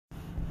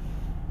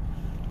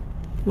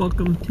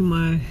Welcome to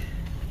my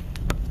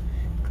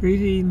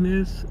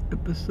craziness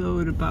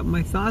episode about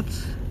my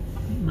thoughts,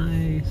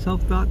 my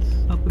self-thoughts,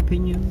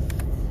 self-opinions,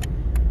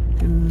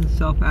 and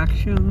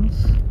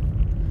self-actions.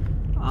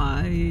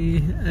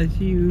 As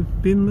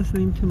you've been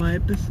listening to my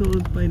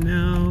episodes by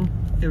now,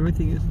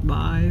 everything is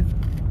live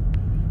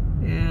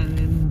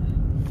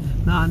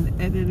and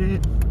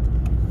non-edited.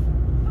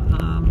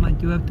 I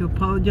do have to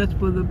apologize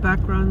for the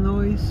background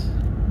noise.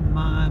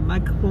 My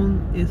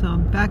microphone is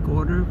on back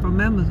order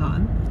from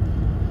Amazon.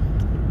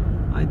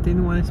 I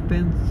didn't want to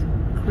spend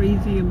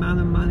crazy amount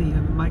of money on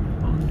a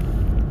microphone.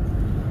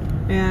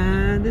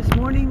 And this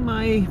morning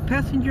my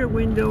passenger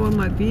window on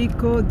my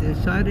vehicle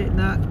decided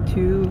not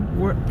to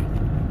work.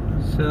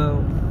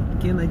 So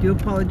again, I do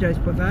apologize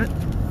for that.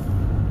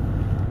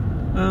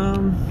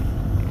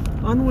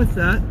 On with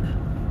that,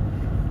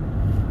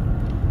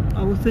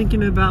 I was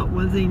thinking about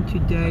one thing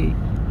today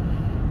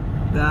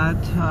that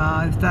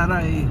I thought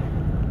I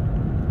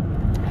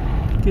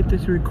get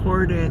this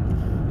recorded.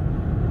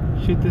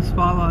 Should this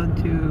fall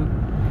onto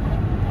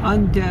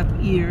undeaf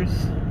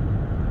ears?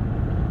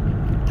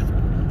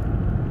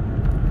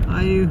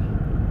 I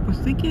was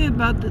thinking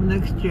about the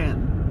next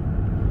gen.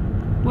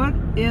 What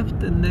if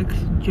the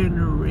next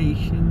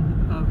generation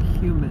of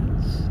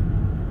humans,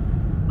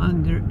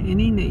 under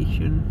any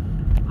nation,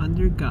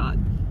 under God,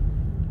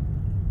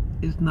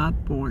 is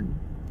not born?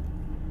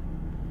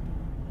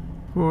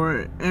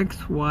 For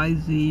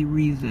XYZ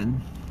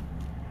reason,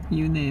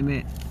 you name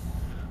it.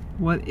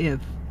 What if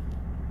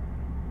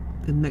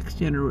the next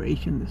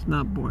generation is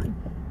not born?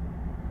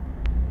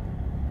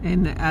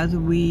 And as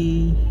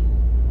we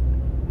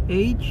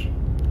age,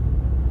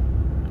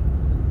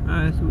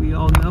 as we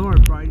all know, our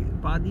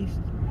bodies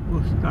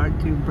will start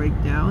to break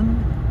down.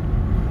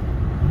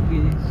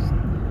 If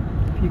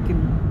you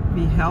can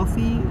be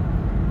healthy,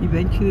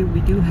 eventually we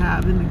do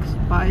have an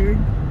expired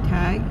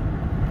tag,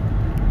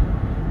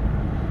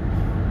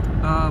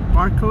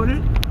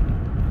 barcoded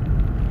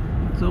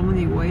in so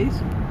many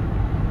ways,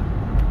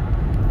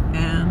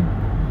 and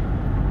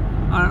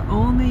our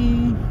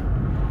only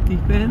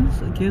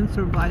defense against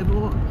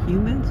survival of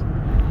humans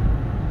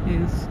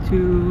is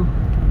to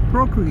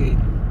procreate.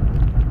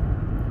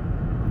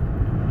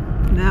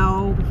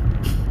 Now,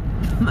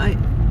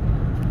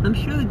 I'm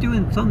sure they're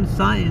doing some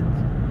science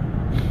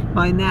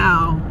by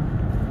now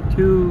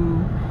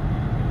to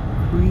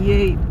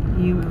create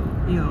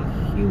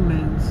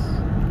humans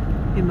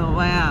in the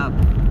lab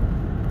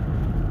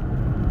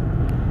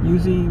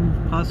using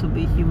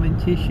possibly human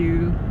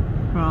tissue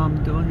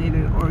from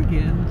donated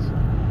organs.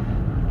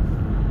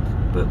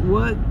 But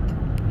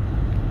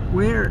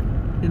where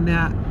in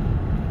that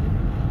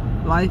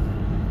life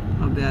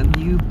of that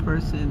new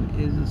person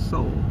is a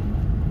soul?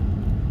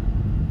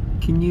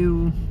 Can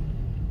you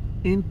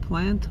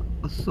implant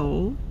a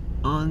soul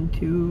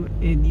onto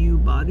a new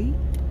body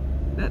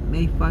that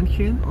may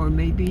function or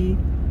may be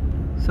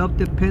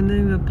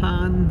self-dependent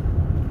upon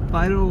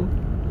vital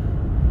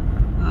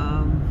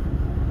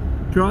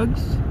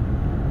drugs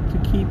to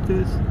keep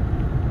this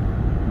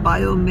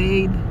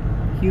bio-made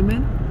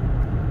human?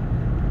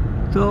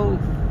 So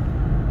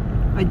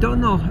I don't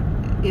know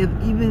if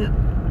even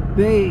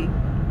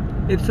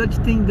if such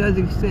thing does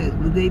exist,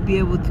 would they be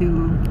able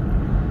to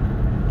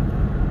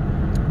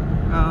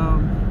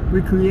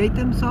recreate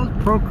themselves,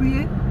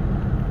 procreate?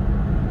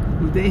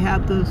 Would they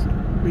have those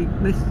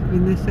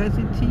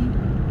necessity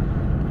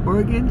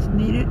organs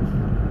needed?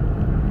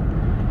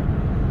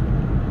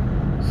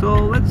 So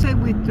let's say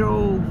we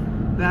throw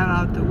that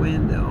out the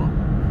window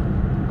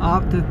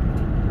off the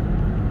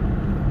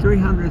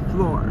 300th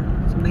floor.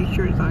 So make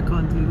sure it's not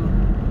going to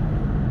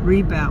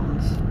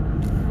rebalance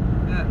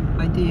that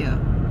idea.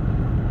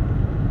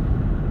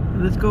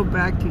 And let's go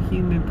back to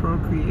human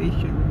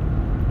procreation.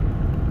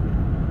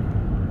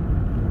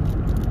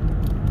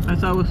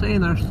 As I was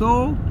saying, our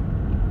sole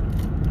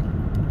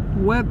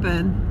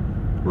weapon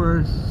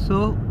for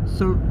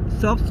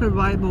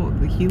self-survival of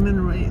the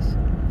human race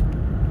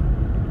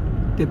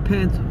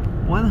depends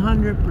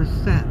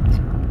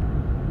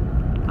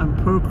 100% on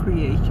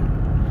procreation.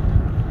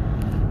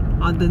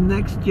 On the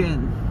next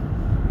gen,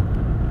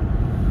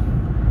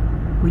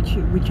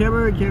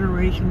 whichever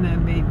generation that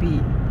may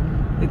be,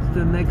 it's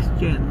the next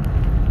gen.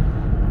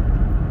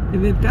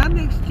 And if that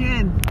next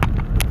gen,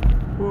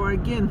 for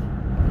again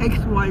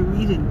XY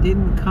reason,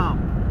 didn't come,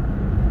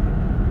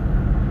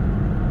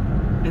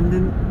 and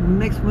then the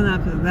next one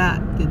after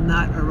that did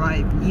not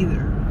arrive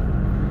either,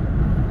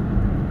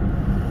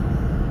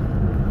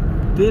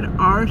 did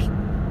our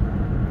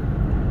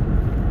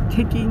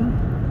ticking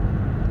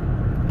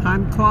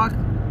time clock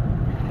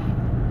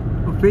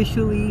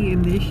officially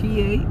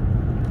initiate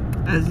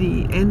as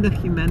the end of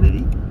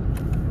humanity?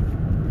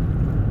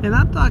 And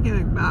I'm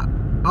talking about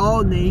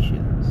all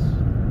nations,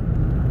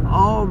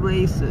 all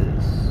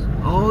races,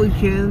 all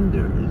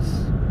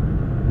genders.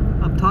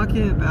 I'm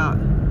talking about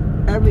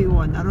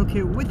everyone. I don't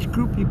care which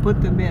group you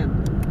put them in.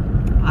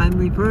 I'm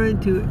referring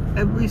to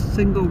every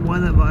single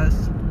one of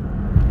us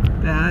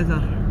that has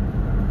a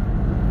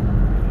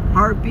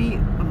heartbeat,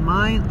 a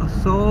mind, a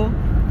soul,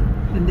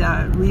 and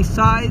that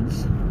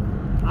resides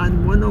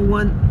on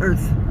 101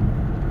 Earth.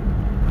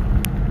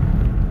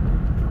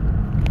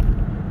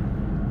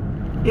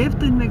 If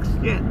the next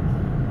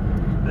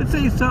gen, let's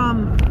say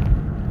some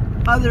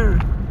other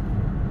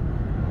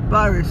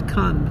virus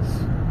comes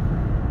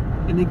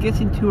and it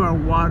gets into our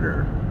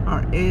water,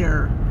 our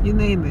air, you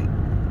name it,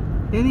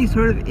 any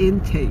sort of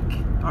intake,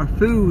 our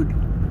food,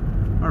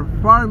 our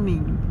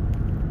farming,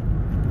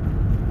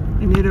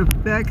 and it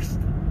affects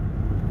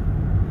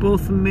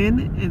both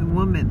men and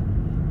women,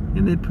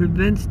 and it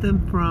prevents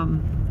them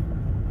from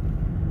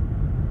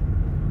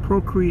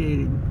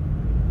procreating.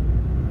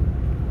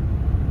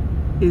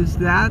 Is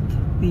that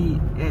the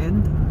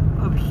end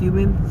of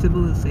human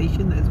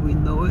civilization as we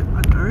know it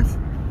on Earth?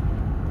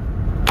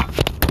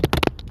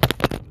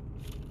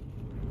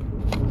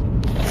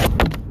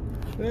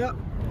 Well,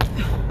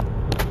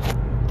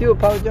 do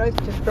apologize,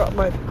 just dropped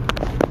my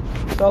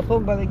cell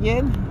phone, but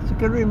again, it's a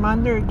good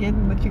reminder,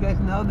 again, let you guys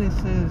know this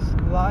is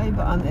live,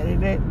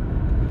 unedited.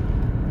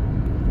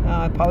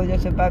 I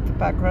apologize about the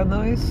background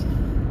noise.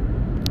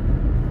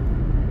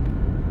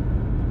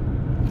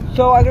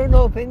 So I don't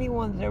know if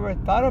anyone's ever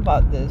thought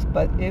about this,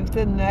 but if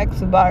the next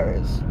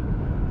virus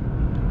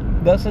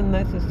doesn't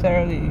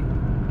necessarily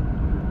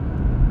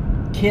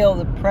kill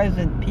the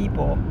present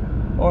people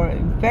or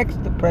infects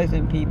the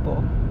present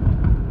people,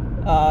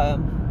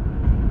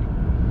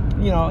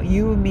 you know,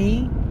 you and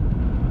me,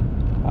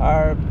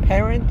 our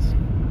parents,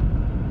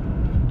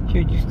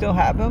 should you still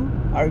have them?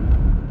 Our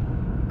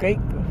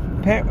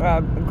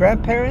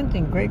grandparents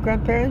and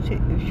great-grandparents,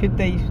 should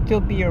they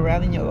still be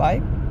around in your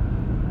life?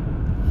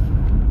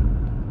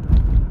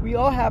 We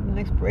all have an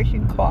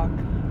expiration clock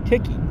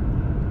ticking,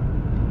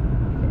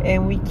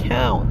 and we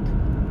count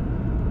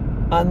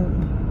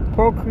on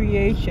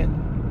procreation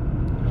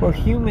for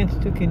humans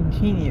to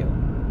continue.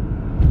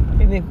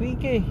 And if we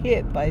get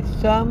hit by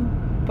some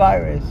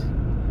virus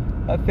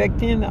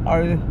affecting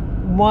our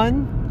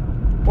one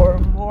or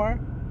more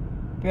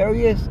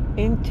various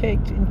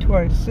intakes into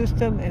our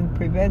system and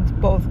prevents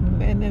both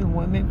men and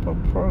women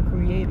from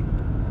procreating,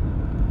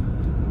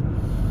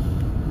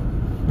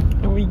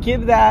 and we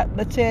give that,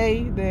 let's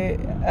say,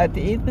 at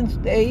the infant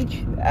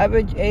stage,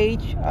 average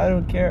age, I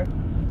don't care,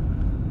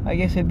 I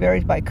guess it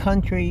varies by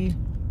country.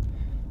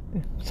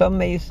 Some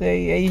may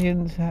say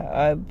Asians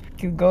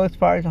can go as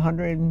far as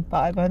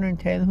 105,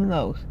 110, who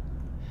knows.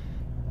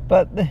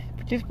 But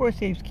just for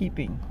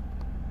safekeeping,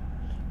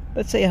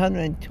 let's say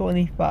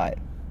 125.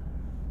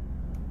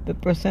 The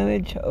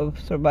percentage of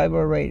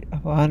survival rate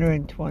of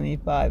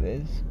 125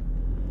 is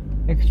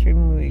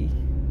extremely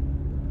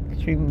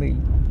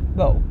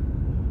low.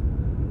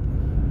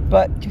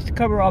 But just to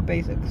cover all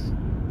basics.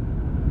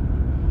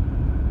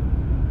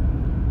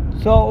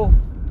 So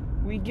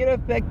we get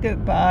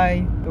affected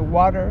by the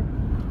water,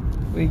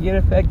 we get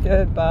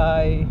affected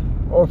by,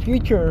 or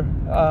future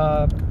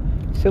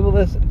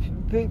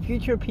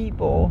future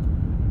people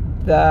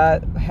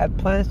that have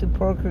plans to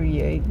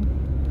procreate,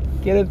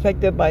 get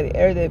affected by the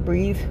air they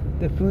breathe,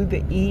 the food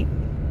they eat.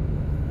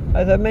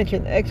 As I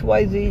mentioned,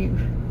 XYZ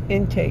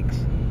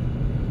intakes.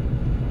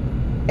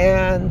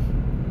 And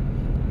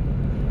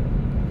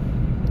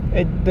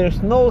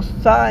there's no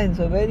signs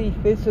of any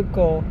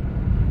physical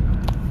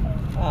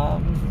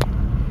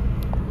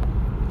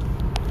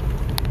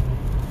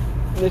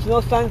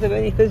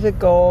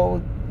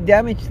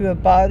damage to the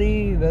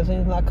body.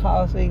 It's not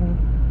causing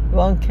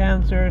lung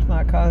cancer. It's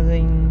not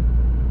causing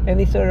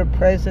any sort of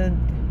present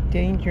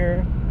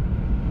danger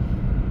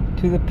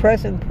to the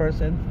present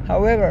person.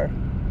 However,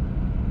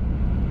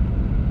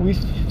 we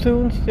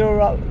soon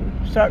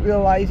start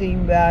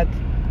realizing that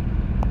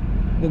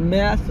the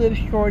massive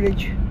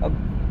shortage of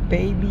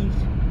babies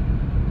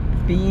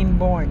being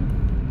born.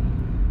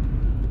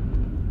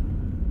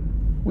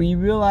 We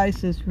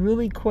realize this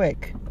really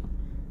quick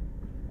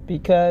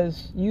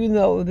because you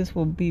know this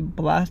will be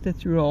blasted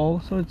through all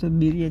sorts of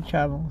media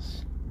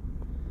channels.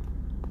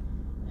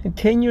 And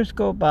 10 years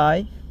go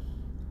by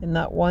and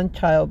not one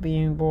child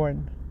being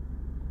born.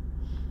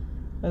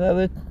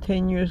 Another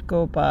 10 years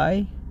go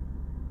by.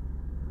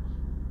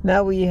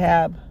 Now we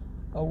have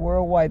a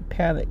worldwide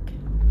panic.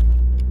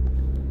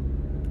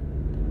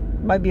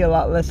 Might be a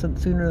lot less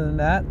sooner than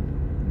that,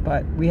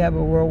 but we have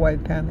a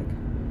worldwide panic.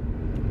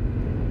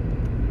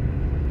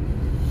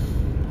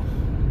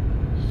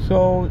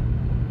 So,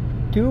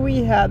 do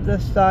we have the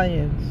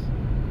science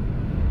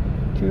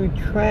to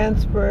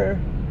transfer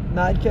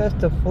not just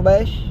the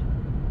flesh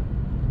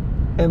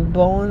and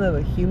bone of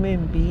a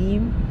human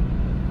being,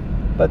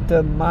 but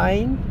the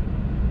mind,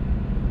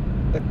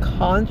 the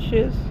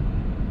conscious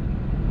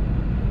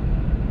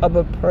of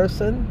a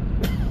person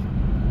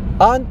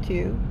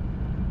onto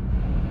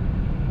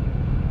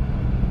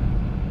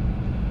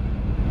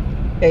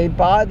a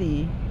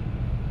body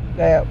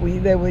that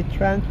they would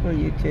transfer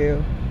you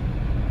to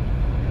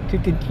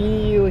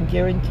continue and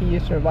guarantee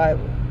your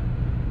survival?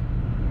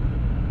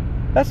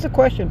 That's the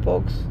question,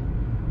 folks.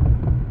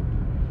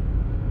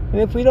 And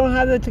if we don't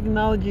have the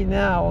technology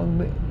now,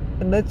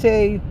 and let's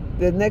say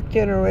the next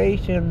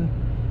generation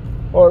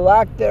or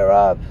lack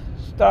thereof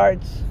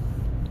starts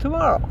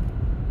tomorrow,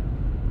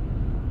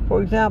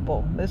 For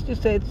example, let's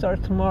just say it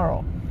starts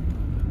tomorrow.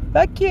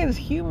 That gives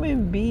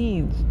human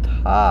beings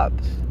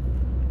tops.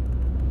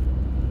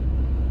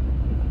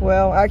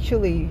 Well,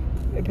 actually,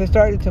 if it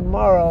started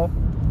tomorrow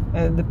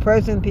and the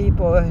present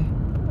people are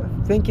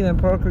thinking of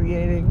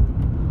procreating,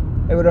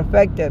 it would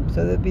affect them,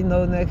 so there'd be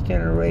no next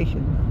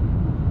generation.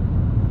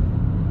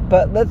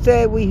 But let's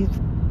say we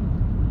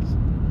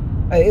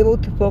are able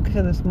to focus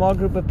on a small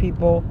group of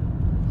people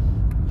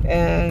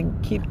and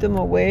keep them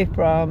away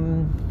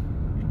from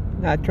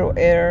natural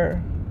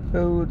air,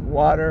 food,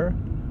 water,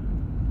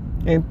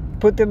 and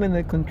put them in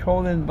a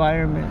controlled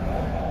environment.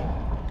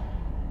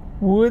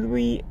 Would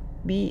we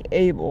be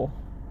able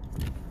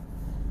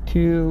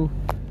to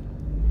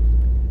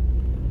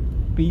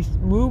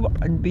move,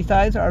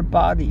 besides our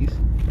bodies,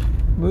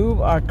 move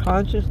our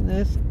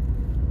consciousness,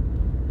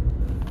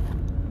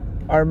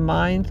 our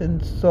minds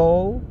and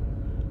soul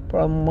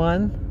from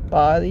one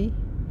body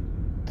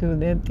to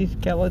an empty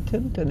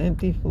skeleton, to an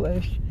empty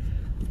flesh?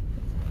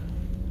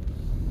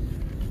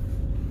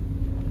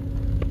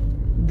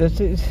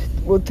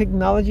 Will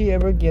technology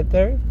ever get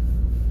there?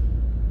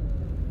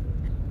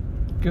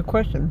 Good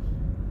question.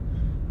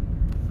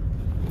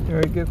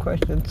 Very good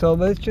question. So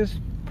let's just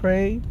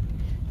pray.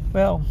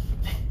 Well,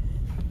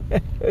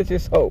 let's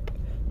just hope.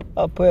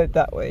 I'll put it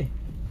that way.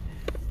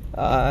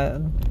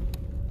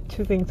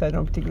 Two things I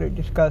don't particularly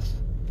discuss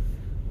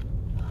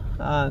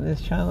on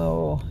this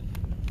channel,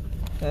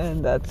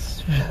 and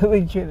that's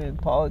religion and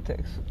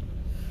politics.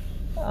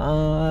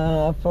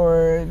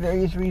 For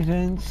various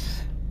reasons.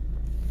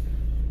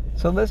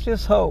 So let's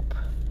just hope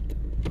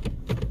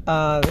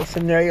the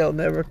scenario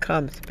never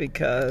comes,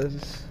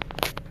 because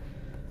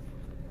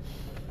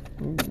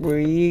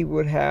we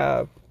would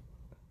have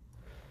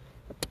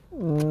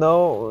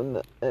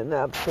known an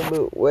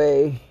absolute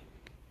way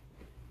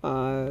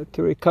to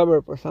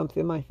recover for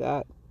something like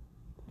that.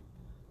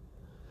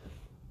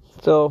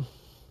 So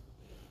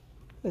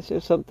it's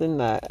just something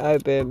that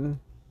I've been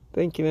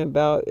thinking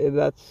about, if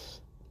that's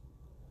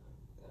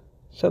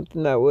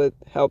something that would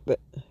help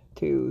it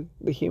to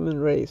the human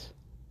race.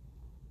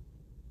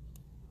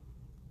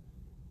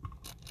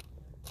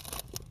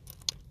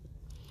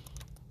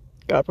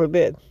 God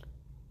forbid.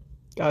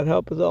 God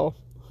help us all.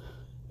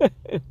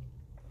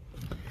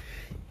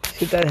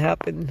 Should that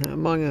happen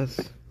among us.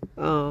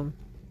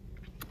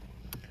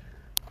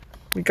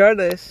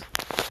 Regardless,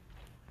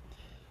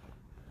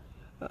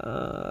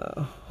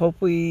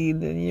 hopefully in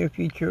the near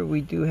future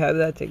we do have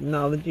that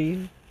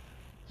technology.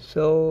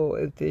 So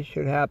if this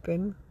should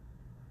happen,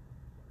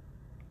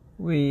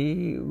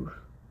 we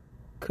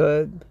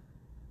could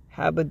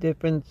have a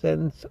different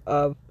sense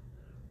of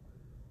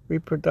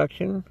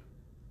reproduction,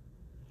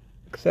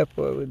 except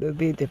for there'd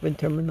be a different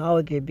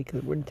terminology,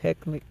 because we're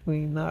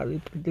technically not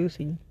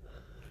reproducing,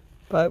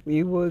 but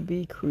we would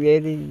be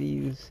creating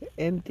these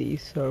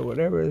empties, or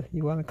whatever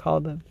you want to call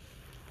them,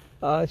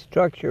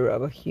 structure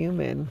of a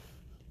human,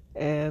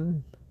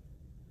 and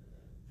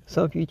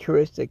some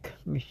futuristic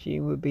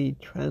machine would be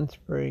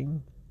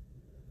transferring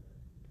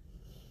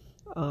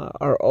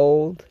our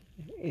old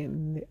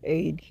and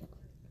aged,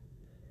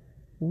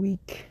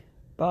 weak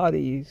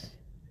bodies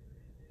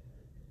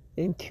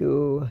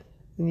into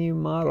a new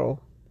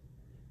model.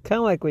 Kind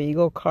of like when you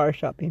go car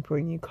shopping for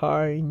a new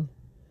car and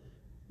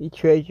you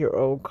trade your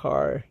old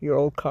car,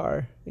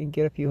 and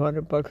get a few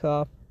 $100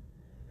 off.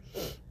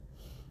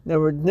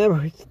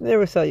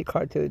 Never sell your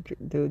car to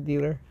a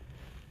dealer.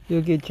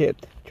 You'll get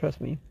chipped, trust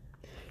me.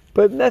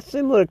 But in that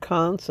similar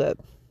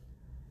concept,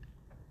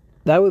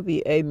 that would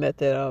be a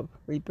method of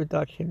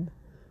reproduction,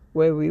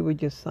 where we would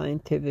just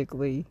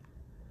scientifically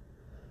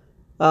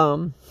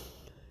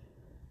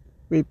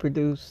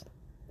reproduce,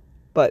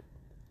 but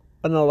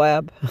in a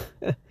lab,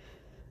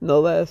 no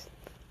less.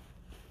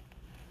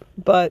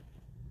 But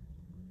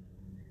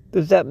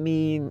does that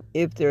mean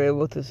if they're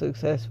able to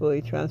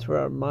successfully transfer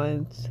our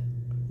minds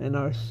and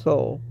our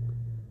soul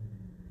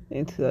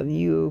into a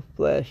new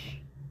flesh,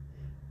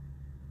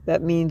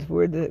 that means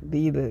we're to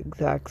be the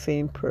exact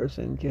same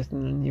person, just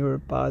in a newer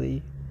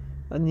body,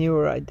 a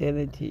newer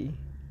identity?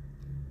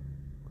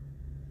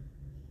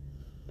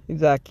 Is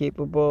that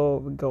capable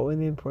of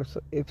going in for,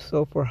 if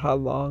so, for how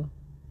long?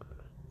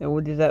 And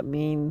what does that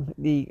mean?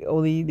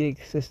 Only the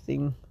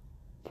existing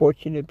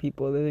fortunate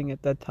people living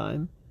at that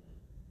time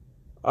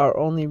are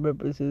only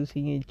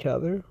reproducing each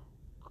other?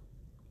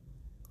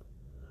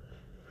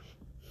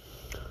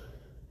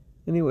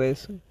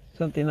 Anyways,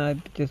 something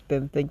I've just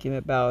been thinking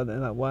about,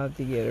 and I wanted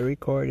to get it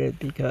recorded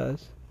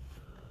because,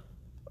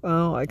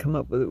 well, I come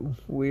up with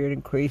weird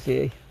and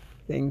crazy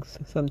things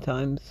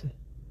sometimes.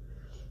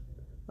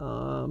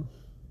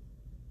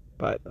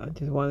 But I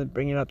just wanted to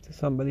bring it up to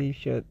somebody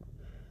should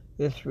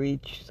this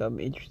reach some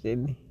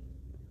interesting,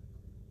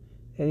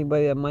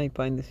 anybody that might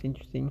find this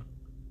interesting.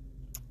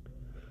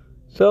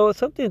 So it's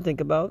something to think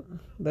about,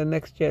 the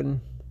next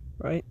gen,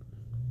 right?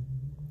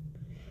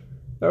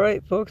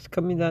 Alright folks,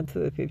 coming down to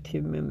the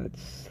 15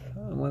 minutes.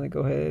 I'm going to go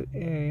ahead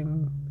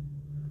and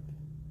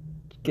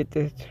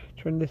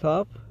turn this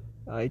off.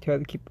 I try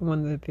to keep them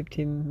under the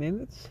 15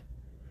 minutes.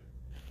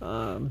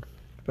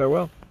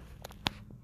 Farewell.